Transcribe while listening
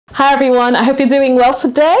Hi everyone, I hope you're doing well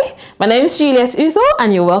today. My name is Juliet Uzor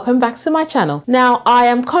and you're welcome back to my channel. Now I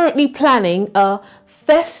am currently planning a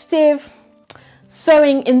festive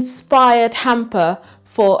sewing inspired hamper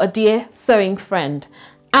for a dear sewing friend,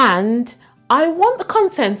 and I want the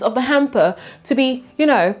contents of the hamper to be, you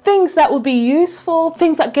know, things that would be useful,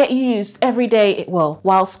 things that get used every day, well,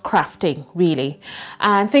 whilst crafting really,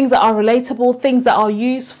 and things that are relatable, things that are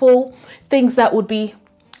useful, things that would be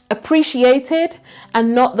appreciated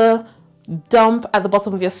and not the dump at the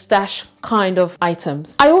bottom of your stash kind of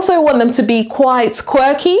items. I also want them to be quite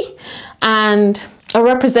quirky and a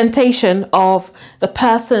representation of the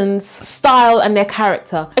person's style and their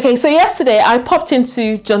character. Okay, so yesterday I popped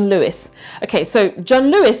into John Lewis. Okay, so John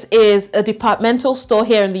Lewis is a departmental store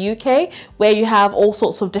here in the UK where you have all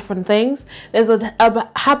sorts of different things. There's a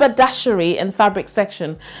haberdashery and fabric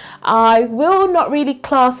section. I will not really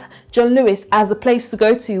class John Lewis as a place to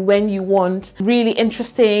go to when you want really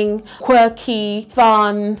interesting, quirky,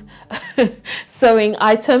 fun sewing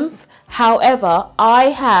items. However, I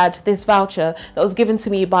had this voucher that was given to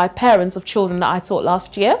me by parents of children that I taught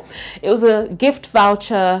last year. It was a gift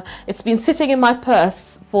voucher. It's been sitting in my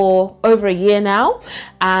purse for over a year now,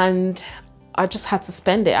 and I just had to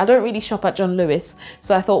spend it. I don't really shop at John Lewis,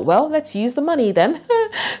 so I thought, well, let's use the money then.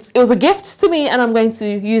 It was a gift to me and I'm going to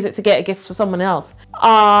use it to get a gift to someone else.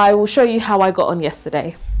 I will show you how I got on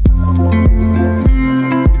yesterday.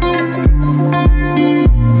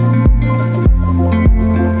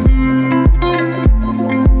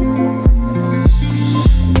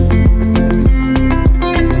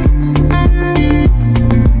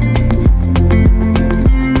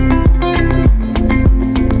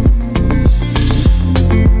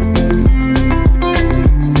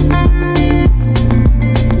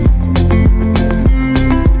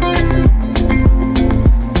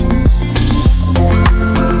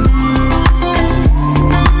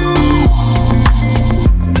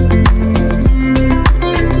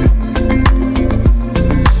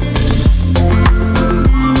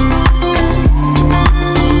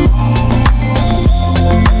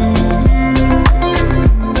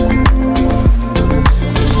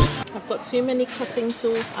 Too many cutting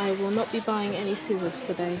tools. I will not be buying any scissors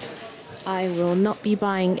today. I will not be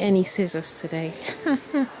buying any scissors today.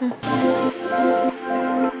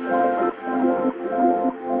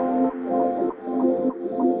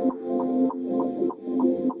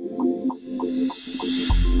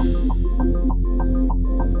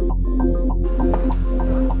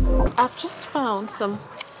 I've just found some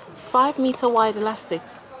 5-meter wide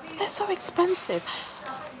elastics. They're so expensive.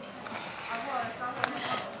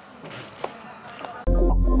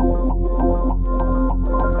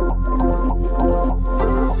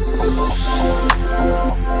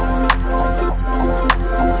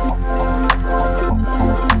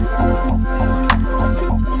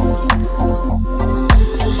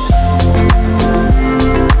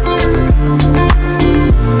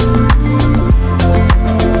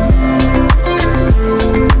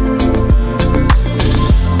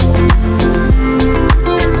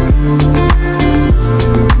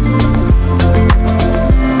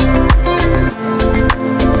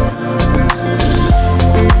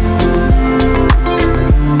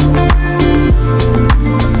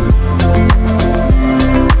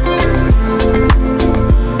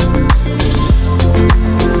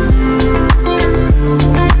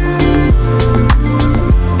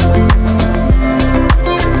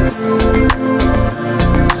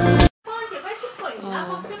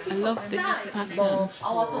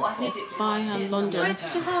 It's by London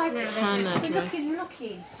Hannah dress.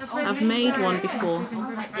 I've made one before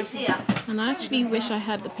and I actually wish I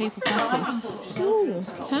had the paper pattern. Ooh,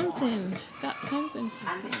 Tamsin, that Tamsin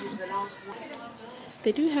pattern.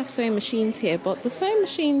 They do have sewing machines here, but the sewing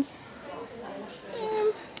machines,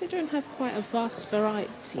 they don't have quite a vast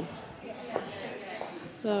variety.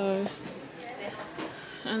 So,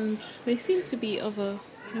 and they seem to be of a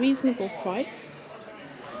reasonable price.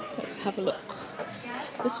 Let's have a look.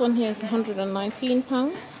 This one here is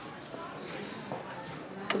 £119,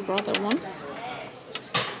 the brother one.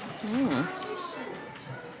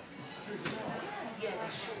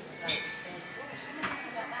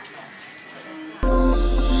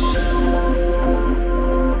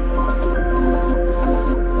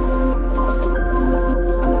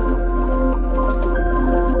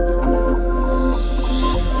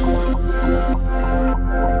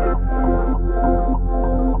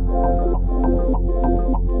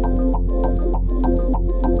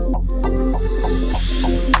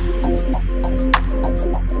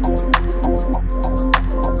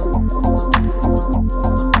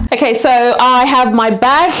 Okay, so I have my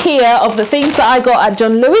bag here of the things that I got at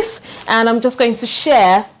John Lewis, and I'm just going to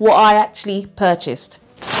share what I actually purchased.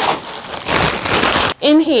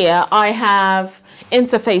 In here I have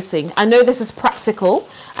interfacing. I know this is practical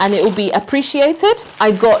and it will be appreciated.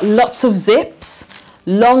 I got lots of zips,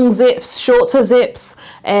 long zips, shorter zips,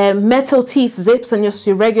 metal teeth zips, and just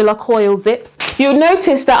your regular coil zips. You'll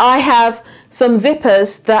notice that I have some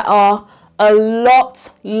zippers that are a lot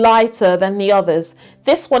lighter than the others.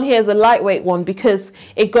 This one here is a lightweight one because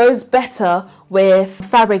it goes better with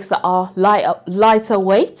fabrics that are lighter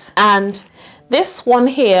weight, and this one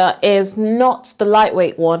here is not the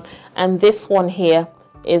lightweight one, and this one here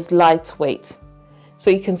is lightweight. So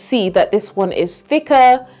you can see that this one is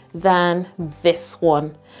thicker than this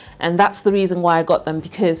one, and that's the reason why I got them,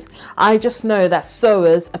 because I just know that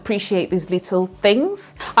sewers appreciate these little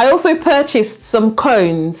things. I also purchased some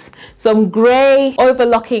cones, some grey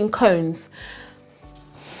overlocking cones.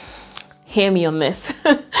 Hear me on this.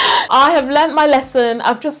 I have learnt my lesson.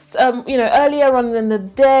 I've just, you know, earlier on in the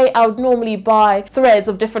day, I would normally buy threads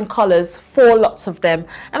of different colours, 4 lots of them.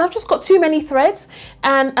 And I've just got too many threads.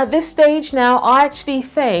 And at this stage now, I actually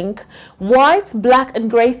think white, black and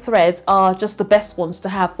grey threads are just the best ones to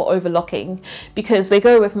have for overlocking, because they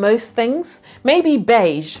go with most things. Maybe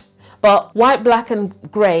beige, but white, black and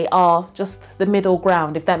grey are just the middle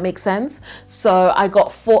ground, if that makes sense. So I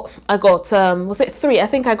got 4, was it 3? I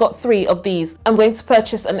think I got 3 of these. I'm going to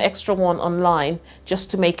purchase an extra one online just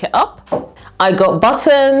to make it up. I got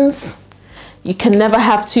buttons. You can never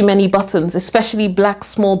have too many buttons, especially black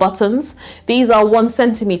small buttons. These are 1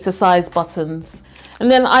 centimeter size buttons. And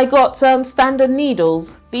then I got standard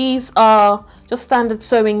needles. These are just standard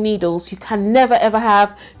sewing needles. You can never ever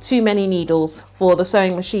have too many needles for the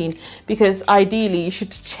sewing machine, because ideally you should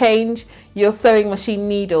change your sewing machine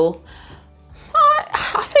needle.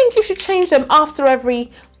 I think you should change them after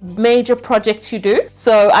every major project you do.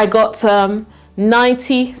 So I got size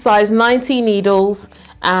 90 needles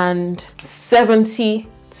and 70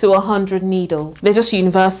 to 100 needle. They're just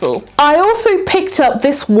universal. I also picked up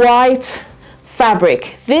this white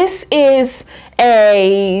fabric. This is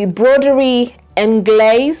a broderie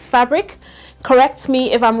anglaise fabric. Correct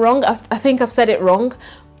me if I'm wrong. I think I've said it wrong.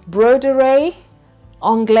 Broderie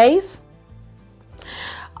anglaise.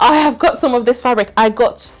 I have got some of this fabric. I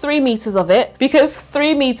got 3 meters of it, because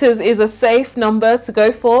 3 meters is a safe number to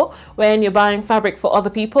go for when you're buying fabric for other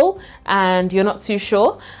people and you're not too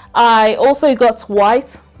sure. I also got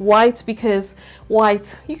white because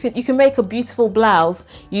white, you can make a beautiful blouse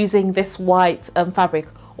using this white fabric,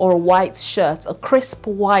 or a white shirt, a crisp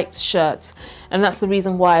white shirt, and that's the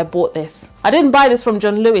reason why I bought this. I didn't buy this from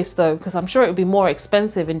John Lewis though, because I'm sure it would be more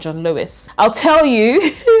expensive in John Lewis. I'll tell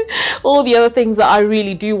you all the other things that I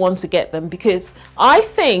really do want to get them, because I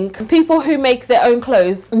think people who make their own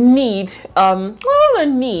clothes need, well, not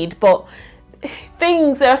need, but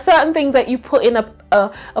there are certain things that you put in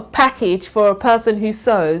a package for a person who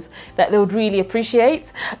sews that they would really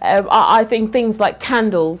appreciate. I think things like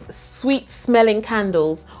candles, sweet smelling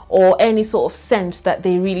candles, or any sort of scent that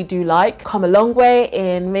they really do like, come a long way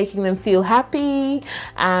in making them feel happy.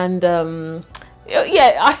 And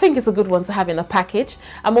yeah, I think it's a good one to have in a package.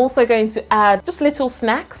 I'm also going to add just little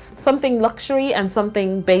snacks, something luxury and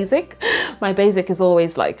something basic. My basic is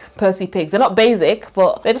always like Percy Pigs. They're not basic,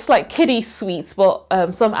 but they're just like kiddie sweets, but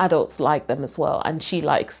some adults like them as well, and she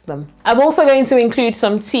likes them. I'm also going to include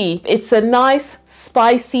some tea. It's a nice,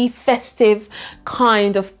 spicy, festive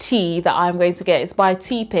kind of tea that I'm going to get. It's by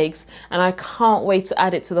Tea Pigs, and I can't wait to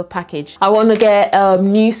add it to the package. I want to get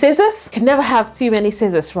new scissors. You can never have too many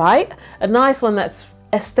scissors, right? A nice one that's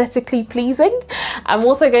aesthetically pleasing. I'm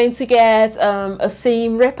also going to get a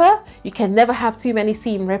seam ripper. You can never have too many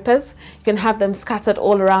seam rippers. You can have them scattered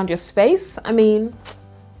all around your space. I mean,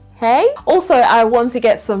 hey. Also, I want to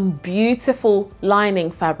get some beautiful lining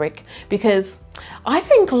fabric, because I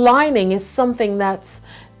think lining is something that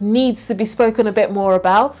needs to be spoken a bit more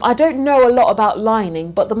about. I don't know a lot about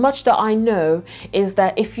lining, but the much that I know is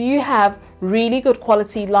that if you have really good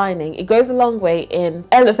quality lining, it goes a long way in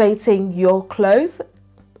elevating your clothes,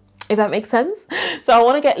 if that makes sense. So I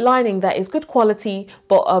want to get lining that is good quality,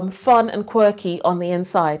 but fun and quirky on the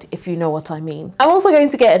inside, if you know what I mean. I'm also going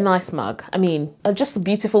to get a nice mug. I mean, just a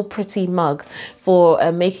beautiful, pretty mug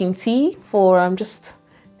for making tea, for just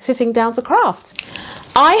sitting down to craft.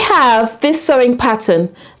 I have this sewing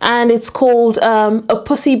pattern, and it's called a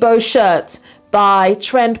pussy bow shirt by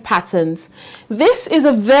Trend Patterns. This is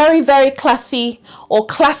a very, very classy or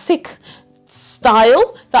classic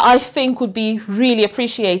style that I think would be really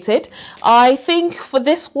appreciated. I think for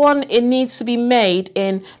this one it needs to be made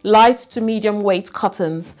in light to medium weight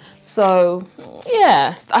cottons. So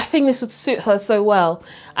yeah, I think this would suit her so well.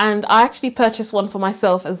 And I actually purchased one for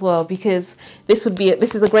myself as well, because this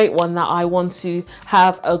is a great one that I want to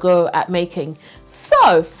have a go at making.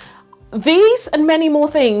 So these and many more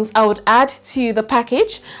things I would add to the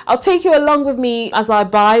package. I'll take you along with me as I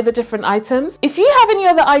buy the different items. If you have any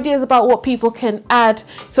other ideas about what people can add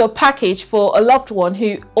to a package for a loved one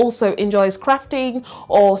who also enjoys crafting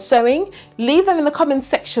or sewing, leave them in the comments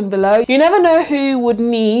section below. You never know who would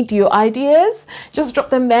need your ideas. Just drop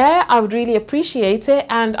them there. I would really appreciate it,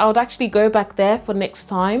 and I would actually go back there for next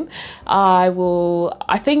time. I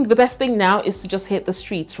think the best thing now is to just hit the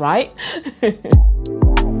streets, right?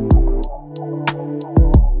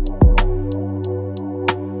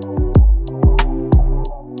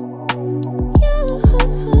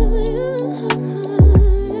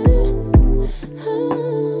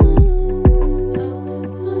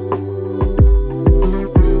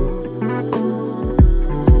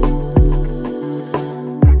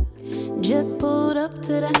 Just pulled up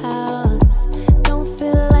to the house, don't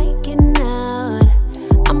feel like getting out.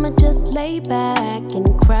 I'ma just lay back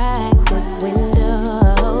and crack this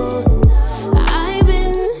window. I've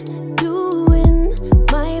been doing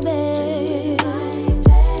my best,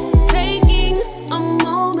 taking a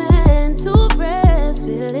moment to rest,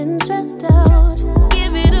 feeling stressed out.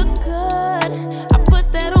 Give it a good, I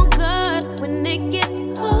put that on God when it gets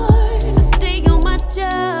hard. I stay on my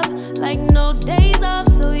job like no days off,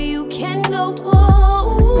 so you can go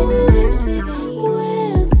home with the negativity,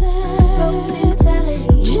 with that broke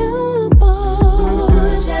mentality. Jump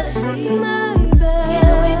on jealousy, my bad. Get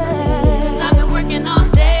away from me, 'cause I've been working all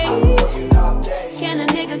day. Can a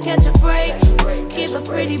nigga catch a break? Give a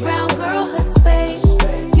pretty brown girl her space.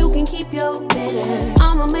 You can keep your bitter,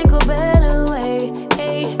 I'ma make a better way.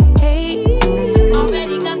 Hey, hey,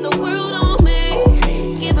 already got the world on me.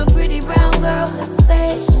 Give a pretty brown girl her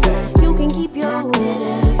space. You can keep your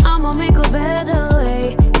bitter, I'ma make a better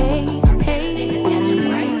way. Hey, hey, catch a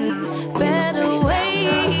break, better way.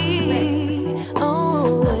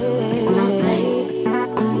 Oh,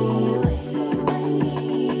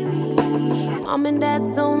 Mom and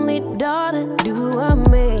Dad's only daughter, do I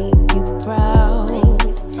make you proud?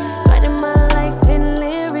 Writing my life in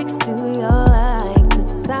lyrics, do you like the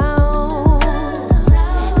sound?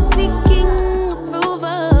 Seeking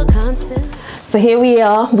approval, content. So here we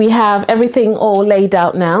are, we have everything all laid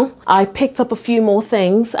out now. I picked up a few more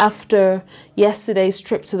things after yesterday's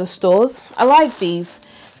trip to the stores. I like these.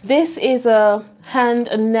 This is a hand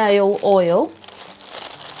and nail oil.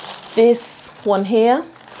 This one here.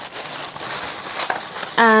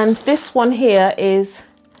 And this one here is,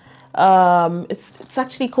 it's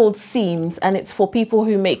actually called seams, and it's for people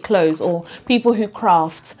who make clothes or people who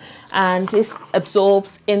craft. And this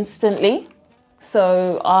absorbs instantly.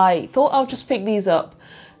 So I thought I'll just pick these up.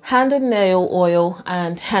 Hand and nail oil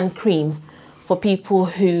and hand cream for people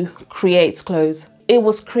who create clothes. It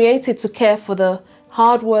was created to care for the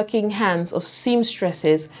hard-working hands of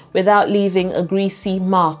seamstresses without leaving a greasy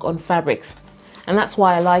mark on fabrics. And that's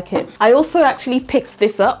why I like it. I also actually picked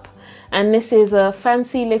this up, and this is a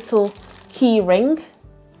fancy little key ring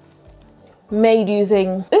made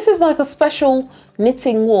using, this is like a special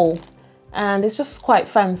knitting wool, and it's just quite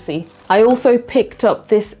fancy. I also picked up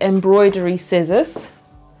this embroidery scissors.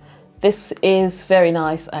 This is very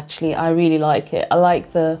nice, actually. I really like it. I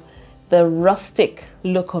like the rustic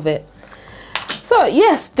look of it. So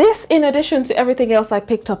yes, this, in addition to everything else I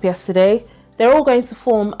picked up yesterday, they're all going to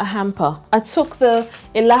form a hamper. I took the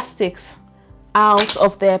elastics out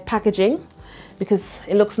of their packaging because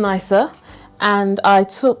it looks nicer, and I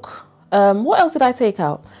took, what else did I take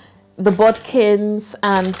out? The bodkins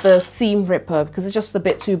and the seam ripper because it's just a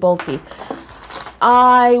bit too bulky.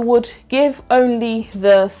 I would give only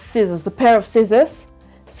the scissors, the pair of scissors,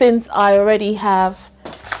 since I already have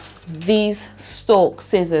these stalk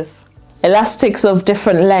scissors. Elastics of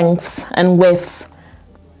different lengths and widths.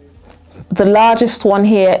 The largest one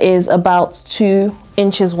here is about 2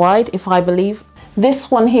 inches wide, if I believe. This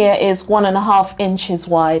one here is 1.5 inches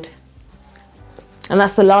wide. And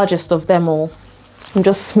that's the largest of them all. I'm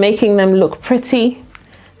just making them look pretty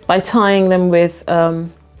by tying them with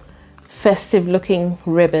festive looking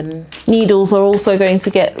ribbon. Needles are also going to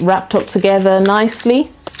get wrapped up together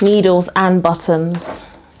nicely. Needles and buttons.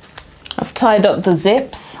 I've tied up the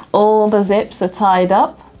zips. All the zips are tied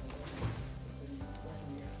up.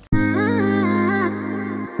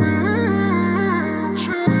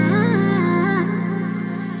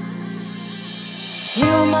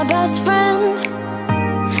 You're my best friend.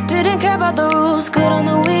 didn't care about the rules, good on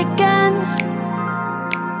the weekends.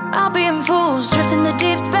 I'll be in fools, drifting to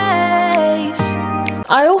deep space.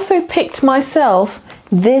 I also picked myself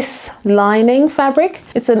this lining fabric.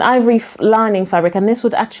 It's an ivory lining fabric, and this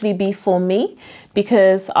would actually be for me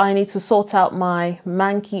because I need to sort out my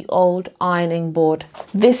manky old ironing board.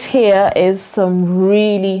 This here is some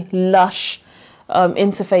really lush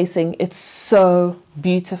interfacing. It's so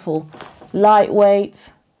beautiful. Lightweight,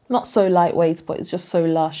 not so lightweight, but it's just so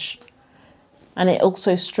lush. And it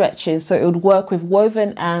also stretches, so it would work with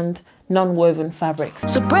woven and non-woven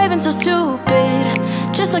fabrics. So brave and so stupid,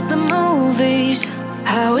 just like the movies.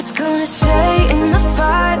 How it's gonna stay in the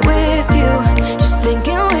fight with you. Just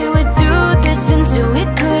thinking we would do this until we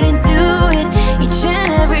couldn't do it. Each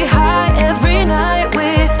and every high, every night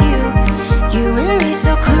with you. You and me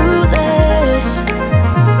so clueless.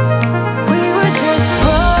 We were just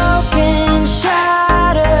broken,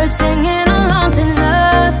 shattered, singing along to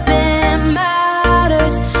nothing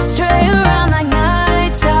matters. Stray around like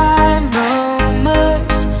nighttime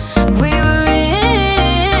rumors. We were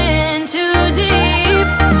in too deep.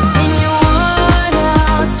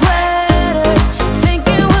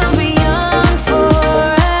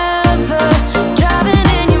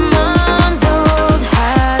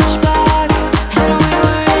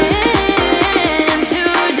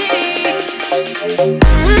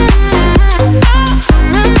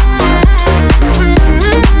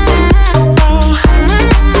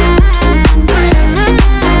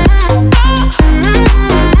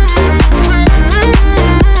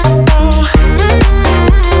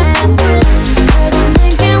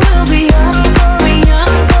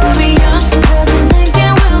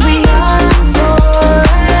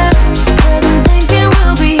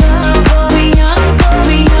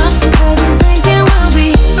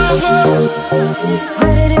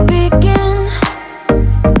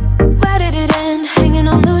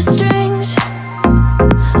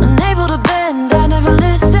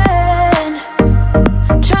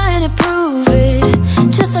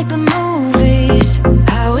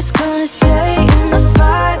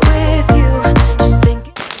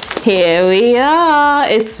 Here we are.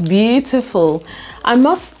 It's beautiful. I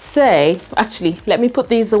must say, actually, let me put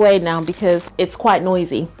these away now because it's quite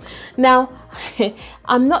noisy. Now,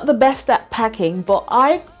 I'm not the best at packing, but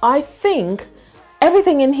I think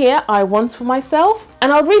everything in here I want for myself.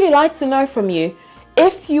 And I'd really like to know from you,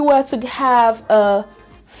 if you were to have a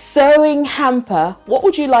sewing hamper, what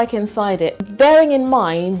would you like inside it? Bearing in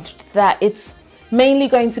mind that it's mainly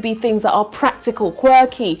going to be things that are practical,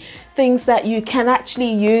 quirky, things that you can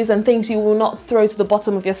actually use and things you will not throw to the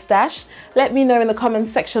bottom of your stash. Let me know in the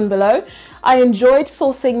comments section below. I enjoyed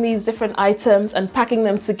sourcing these different items and packing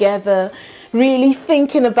them together, really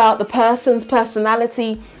thinking about the person's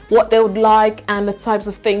personality, what they would like, and the types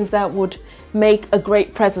of things that would make a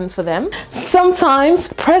great present for them. Sometimes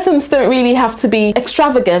presents don't really have to be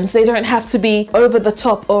extravagant. They don't have to be over the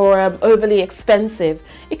top or overly expensive.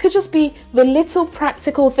 It could just be the little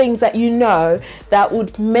practical things that you know that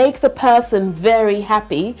would make the person very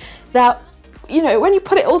happy, that, you know, when you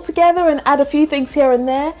put it all together and add a few things here and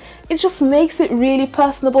there, it just makes it really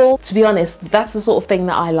personable. To be honest, that's the sort of thing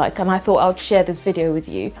that I like, and I thought I would share this video with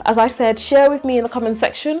you. As I said, share with me in the comment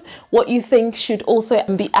section what you think should also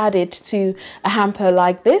be added to a hamper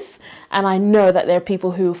like this, and I know that there are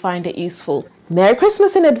people who find it useful. Merry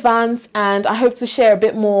Christmas in advance, and I hope to share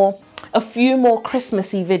a few more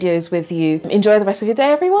Christmassy videos with you. Enjoy the rest of your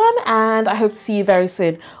day, everyone, and I hope to see you very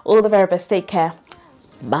soon. All the very best. Take care.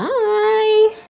 Bye.